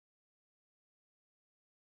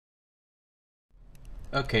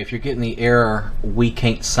Okay, if you're getting the error, we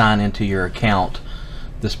can't sign into your account,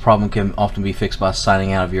 this problem can often be fixed by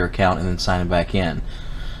signing out of your account and then signing back in.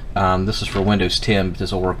 This is for Windows 10, but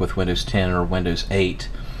this will work with Windows 10 or Windows 8.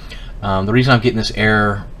 The reason I'm getting this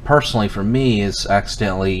error personally for me is I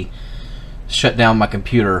accidentally shut down my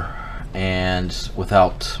computer and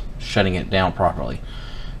without shutting it down properly.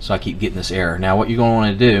 So I keep getting this error. Now what you're going to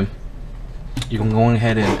want to do, you're going to go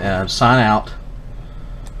ahead and sign out.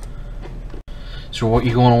 So what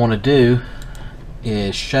you're going to want to do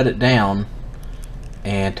is shut it down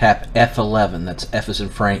and tap F11. That's F as in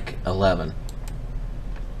Frank 11.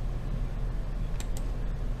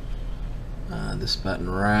 This button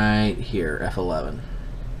right here, F11.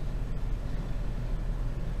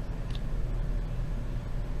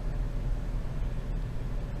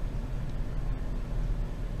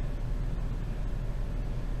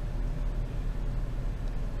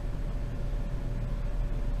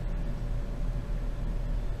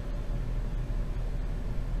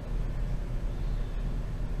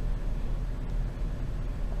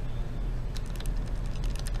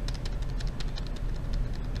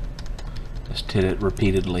 Just hit it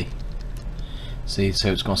repeatedly. See,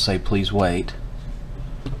 so it's going to say please wait.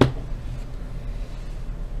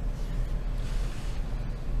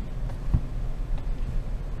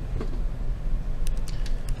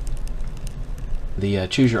 The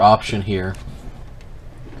choose your option here,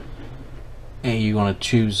 and you're going to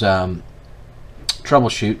choose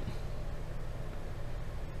troubleshoot,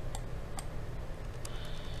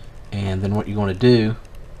 and then what you're going to do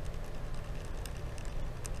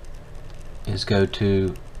is go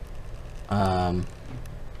to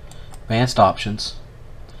advanced options,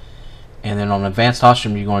 and then on advanced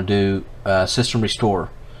option you're going to do system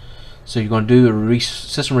restore. So you're going to do a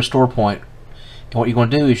system restore point, and what you're going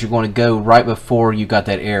to do is you're going to go right before you got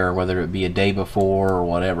that error, whether it be a day before or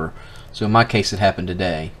whatever. So in my case it happened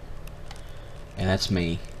today, and that's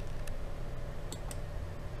me,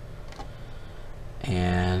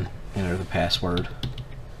 and enter the password.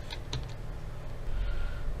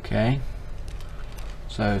 Okay,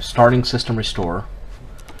 so starting system restore,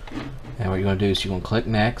 and what you're going to do is you're going to click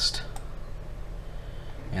next,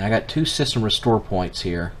 and I got 2 system restore points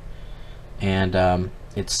here, and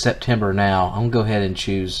it's September now. I'm going to go ahead and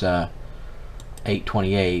choose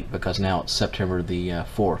 8/28 because now it's September the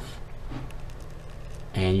 4th,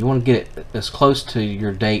 and you want to get it as close to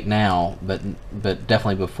your date now, but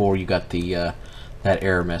definitely before you got the that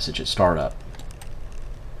error message at startup.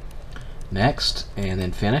 Next, and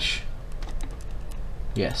then finish.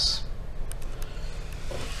 Yes.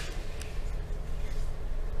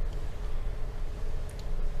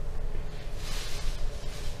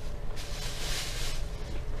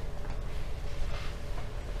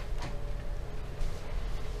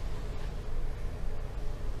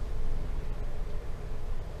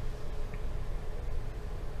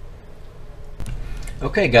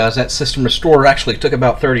 Okay guys, that system restore actually took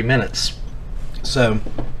about 30 minutes. So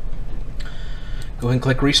go ahead and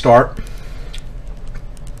click restart.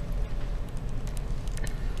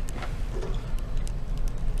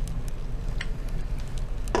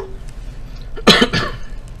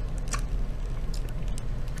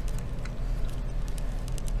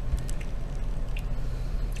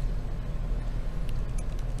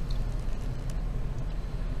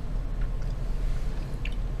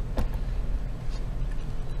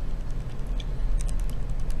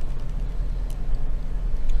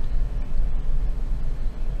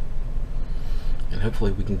 And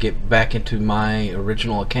hopefully we can get back into my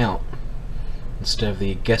original account instead of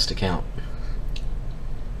the guest account.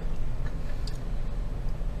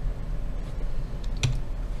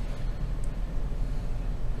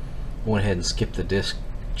 Went ahead and skipped the disk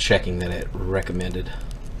checking that it recommended.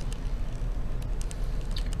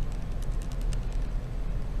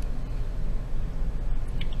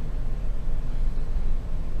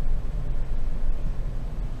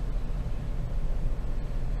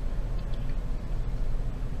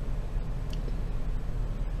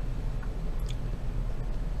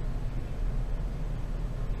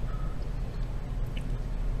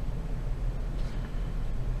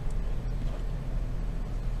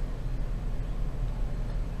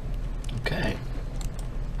 Okay.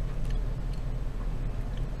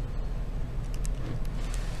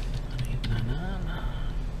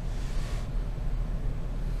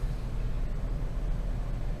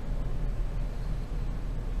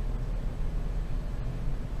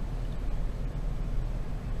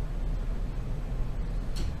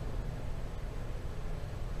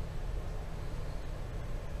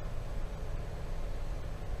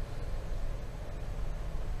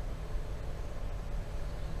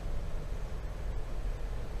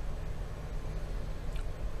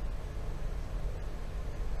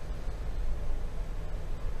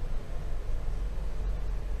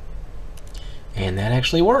 And that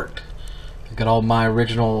actually worked. I got all my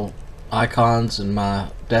original icons in my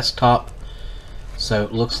desktop, so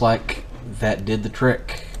it looks like that did the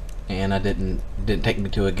trick, and I didn't take me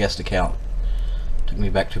to a guest account. It took me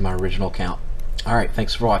back to my original account. Alright,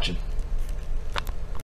 thanks for watching.